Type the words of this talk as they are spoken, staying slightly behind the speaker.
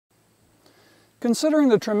Considering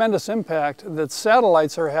the tremendous impact that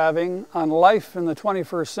satellites are having on life in the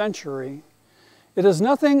 21st century, it is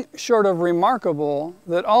nothing short of remarkable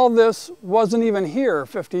that all this wasn't even here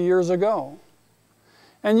 50 years ago.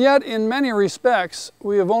 And yet, in many respects,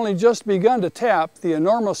 we have only just begun to tap the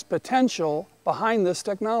enormous potential behind this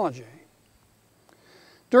technology.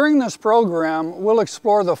 During this program, we'll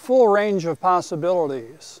explore the full range of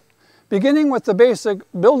possibilities, beginning with the basic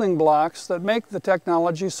building blocks that make the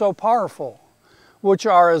technology so powerful, which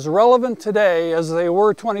are as relevant today as they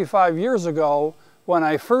were 25 years ago when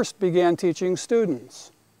I first began teaching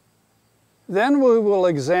students. Then we will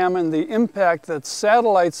examine the impact that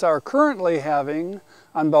satellites are currently having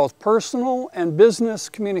on both personal and business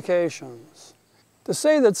communications. To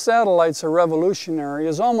say that satellites are revolutionary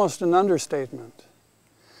is almost an understatement.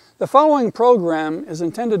 The following program is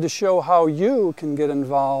intended to show how you can get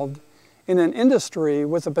involved in an industry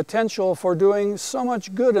with the potential for doing so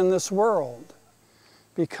much good in this world.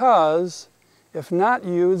 Because if not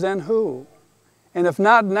you, then who? And if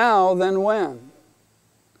not now, then when?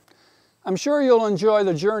 I'm sure you'll enjoy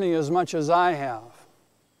the journey as much as I have.